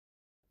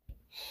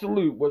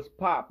Salute, what's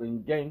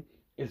poppin', gang?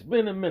 It's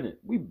been a minute.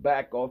 We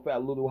back off our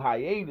little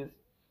hiatus.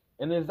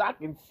 And as I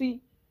can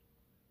see,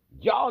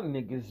 y'all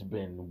niggas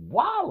been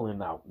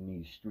wildin' out in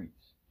these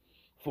streets.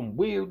 From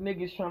weird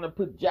niggas trying to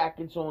put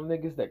jackets on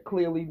niggas that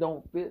clearly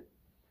don't fit,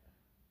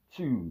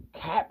 to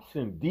Caps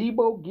and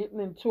Debo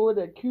getting into it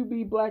at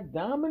QB Black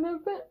Diamond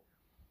event.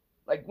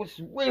 Like, what's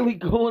really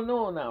going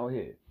on out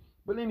here?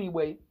 But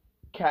anyway,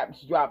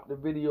 Caps dropped the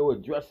video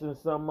addressing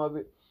some of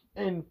it,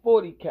 and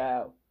 40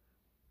 Cal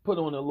put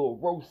on a little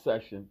roast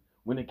session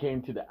when it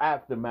came to the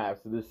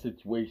aftermath of this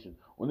situation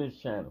on this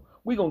channel.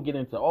 We're going to get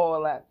into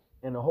all that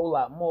and a whole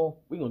lot more.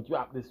 We're going to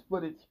drop this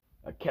footage.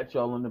 I'll catch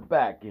y'all in the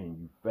back end.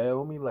 You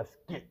feel me? Let's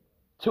get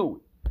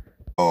to it.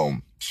 A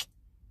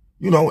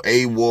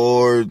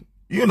Ward,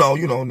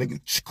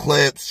 nigga,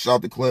 Clips,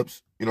 shout the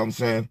Clips, you know what I'm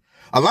saying?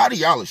 A lot of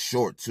y'all are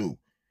short, too.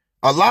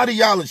 A lot of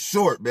y'all are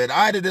short, man.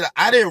 I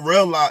didn't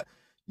realize,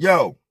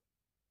 yo,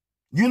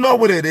 you know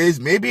what it is?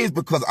 Maybe it's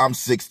because I'm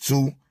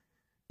 6'2",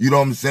 you know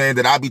what I'm saying,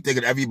 that I be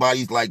thinking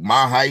everybody's like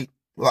my height.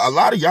 Well, a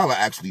lot of y'all are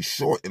actually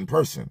short in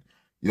person.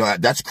 You know,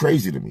 that's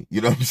crazy to me.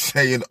 You know what I'm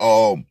saying?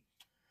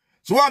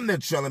 So I'm there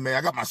chilling, man.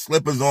 I got my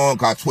slippers on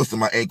because I twisted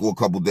my ankle a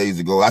couple days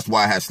ago. That's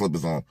why I had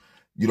slippers on.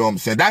 You know what I'm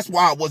saying? That's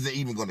why I wasn't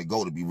even going to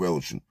go, to be real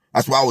with you.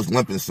 That's why I was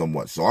limping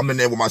somewhat. So I'm in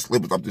there with my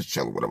slippers. I'm just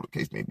chilling, whatever the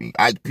case may be.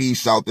 Ike P,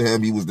 shout to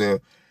him. He was there.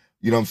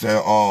 You know what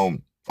I'm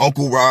saying?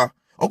 Uncle Ra,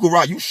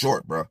 you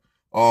short, bro.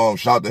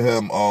 Shout to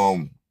him.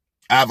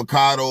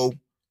 Avocado.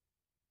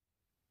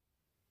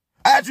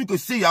 As you can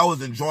see, I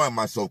was enjoying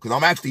myself because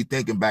I'm actually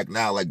thinking back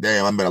now like,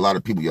 damn, I met a lot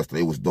of people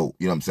yesterday. It was dope.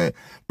 You know what I'm saying?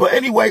 But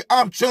anyway,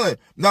 I'm chilling.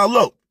 Now,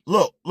 look.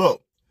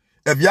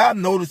 If y'all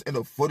notice in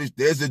the footage,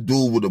 there's a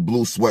dude with a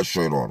blue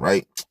sweatshirt on,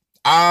 right?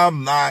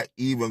 I'm not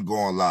even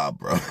going to lie,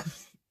 bro.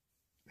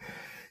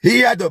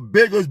 He had the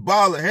biggest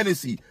bottle of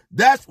Hennessy.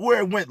 That's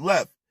where it went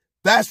left.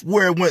 I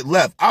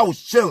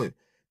was chilling.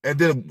 And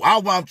then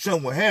while I'm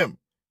chilling with him,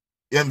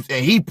 and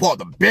he bought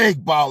the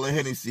big bottle of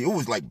Hennessy. It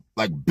was like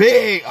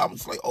big. I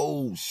was like,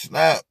 oh,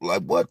 snap.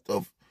 Like, what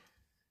the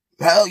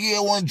hell yeah,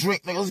 one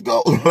drink, nigga, let's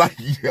go. Like,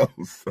 yo,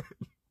 son.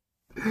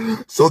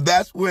 So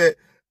that's where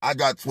I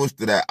got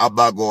twisted at. I'm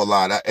not gonna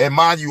lie. And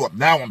mind you,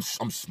 now I'm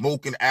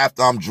smoking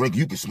after I'm drinking.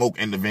 You can smoke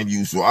in the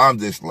venue. So I'm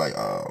just like,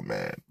 oh,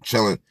 man,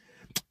 chilling.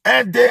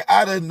 And then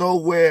out of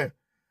nowhere,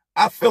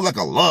 I feel like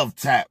a love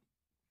tap.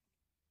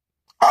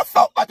 I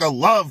felt like a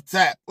love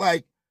tap.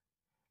 Like,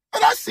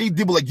 and I see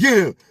Debo like,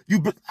 yeah,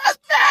 I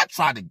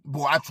tried to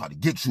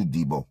get you,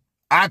 Debo.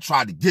 I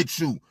tried to get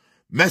you.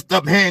 Messed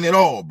up hand at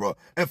all, bro.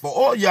 And for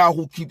all y'all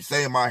who keep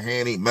saying my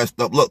hand ain't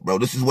messed up, look, bro,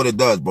 this is what it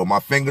does, bro. My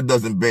finger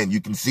doesn't bend.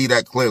 You can see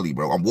that clearly,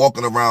 bro. I'm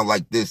walking around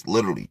like this,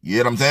 literally. You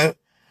hear what I'm saying?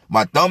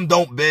 My thumb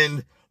don't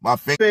bend. My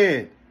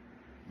finger.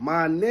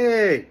 My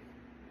neck.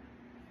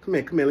 Come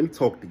here. Let me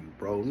talk to you,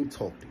 bro. Let me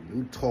talk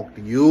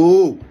to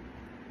you.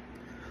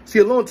 See,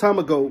 a long time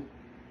ago,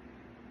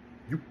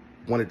 you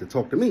wanted to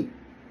talk to me.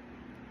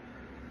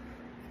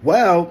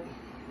 Well,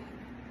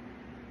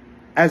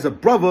 as a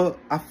brother,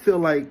 I feel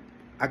like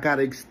I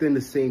gotta extend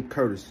the same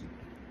courtesy.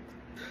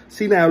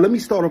 See, now, let me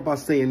start off by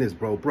saying this,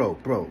 bro.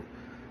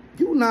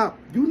 You not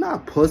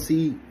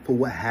pussy for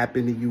what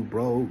happened to you,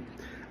 bro.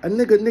 A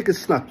nigga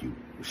snuck you.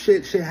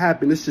 Shit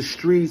happened. It's the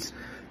streets.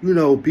 You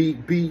know,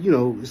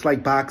 it's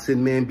like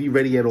boxing, man. Be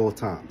ready at all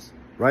times,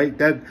 right?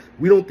 That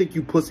we don't think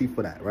you pussy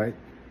for that, right?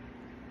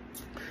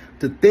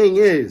 The thing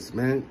is,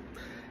 man,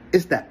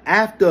 it's the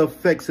after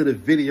effects of the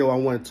video I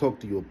want to talk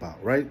to you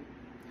about, right?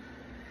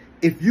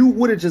 If you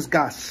would have just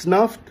got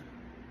snuffed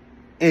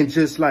and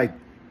just like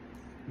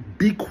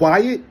be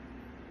quiet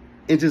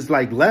and just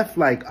like left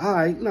like, all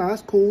right, nah,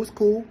 it's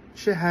cool.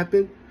 Shit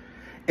happened.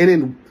 And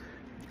then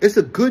it's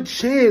a good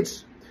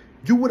chance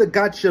you would have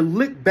got your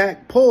lick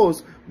back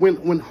pause when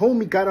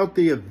homie got out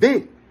the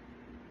event.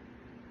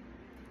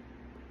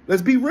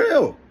 Let's be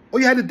real.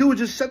 All you had to do was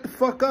just shut the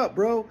fuck up,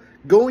 bro.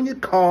 Go in your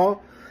car.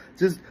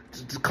 Just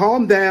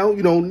calm down.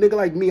 You know, nigga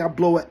like me, I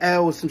blow an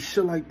L or some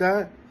shit like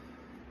that.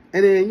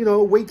 And then, you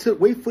know, wait for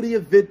the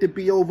event to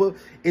be over.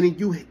 And then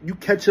you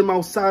catch him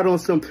outside on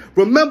some,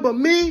 remember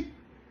me?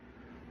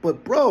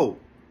 But, bro,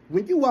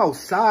 when you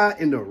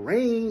outside in the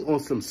rain on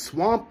some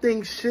Swamp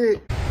Thing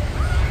shit. Man,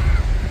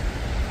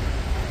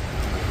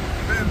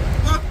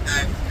 fuck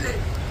that shit.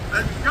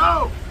 Let's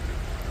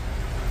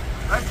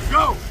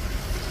go.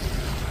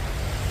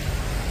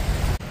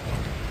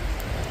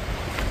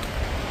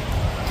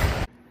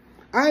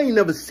 I ain't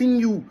never seen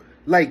you,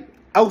 like,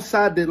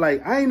 outside the,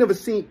 like, I ain't never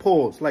seen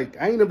pause. Like,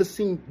 I ain't never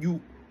seen you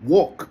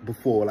walk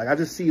before. Like, I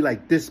just see,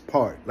 like, this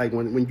part. Like,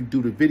 when you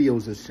do the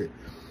videos and shit.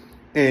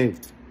 And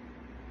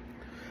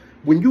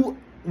when you,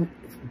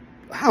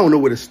 I don't know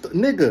where to start.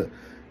 Nigga,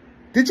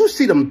 did you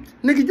see them?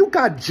 Nigga, you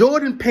got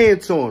Jordan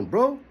pants on,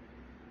 bro.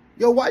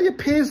 Yo, why your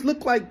pants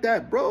look like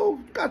that, bro?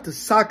 You got the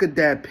soccer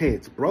dad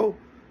pants, bro.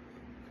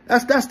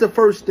 That's the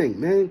first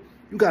thing, man.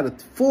 You got a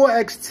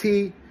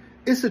 4XT.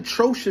 It's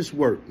atrocious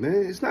work,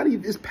 man. It's not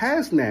even, it's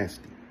past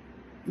nasty.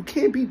 You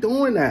can't be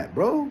doing that,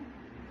 bro.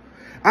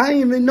 I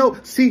didn't even know.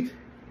 See,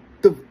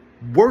 the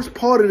worst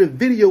part of the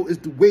video is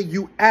the way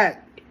you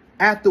act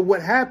after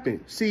what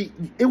happened. See,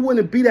 it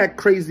wouldn't be that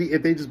crazy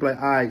if they just be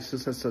like, all right,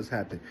 such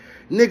happened.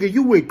 Nigga,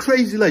 you went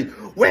crazy like,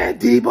 where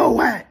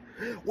Debo at?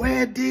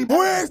 Where's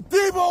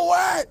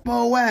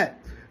Debo at?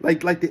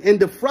 Like the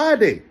end of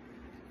Friday.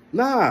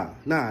 Nah,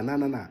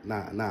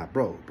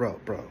 bro.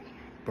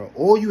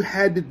 All you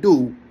had to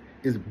do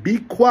is be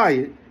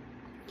quiet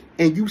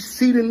and you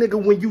see the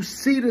nigga when you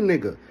see the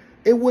nigga.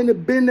 It wouldn't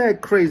have been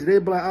that crazy.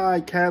 They'd be like, all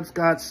right, Cavs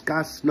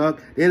got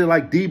snuck. They'd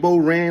like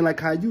Debo ran like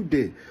how you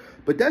did.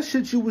 But that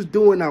shit you was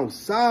doing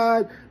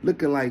outside,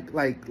 looking like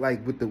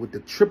with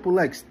the triple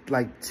X,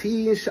 like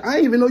T and shit. I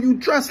didn't even know you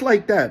dressed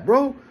like that,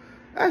 bro.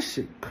 That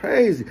shit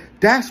crazy.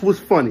 That's what's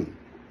funny.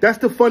 That's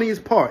the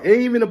funniest part. It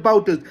ain't even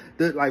about the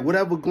like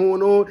whatever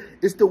going on.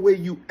 It's the way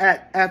you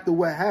act after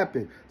what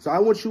happened. So I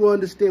want you to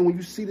understand when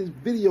you see this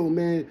video,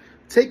 man,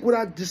 take what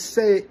I just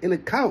said in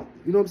account.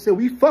 You know what I'm saying?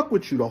 We fuck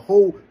with you. The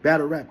whole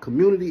battle rap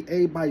community,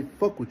 everybody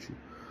fuck with you.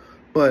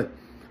 But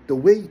the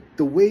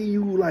way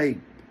you like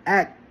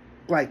act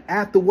like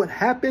after what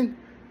happened,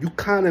 you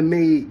kind of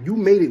made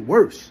it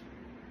worse.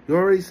 You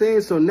already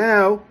saying? So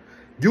now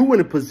you in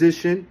a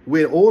position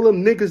where all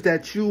them niggas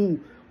that you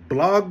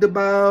blogged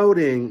about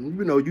and,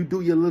 you know, you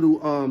do your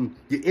little,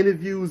 your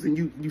interviews and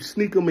you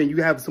sneak them and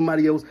you have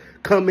somebody else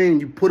come in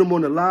and you put them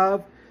on the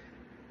live,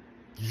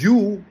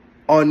 you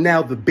are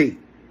now the bait.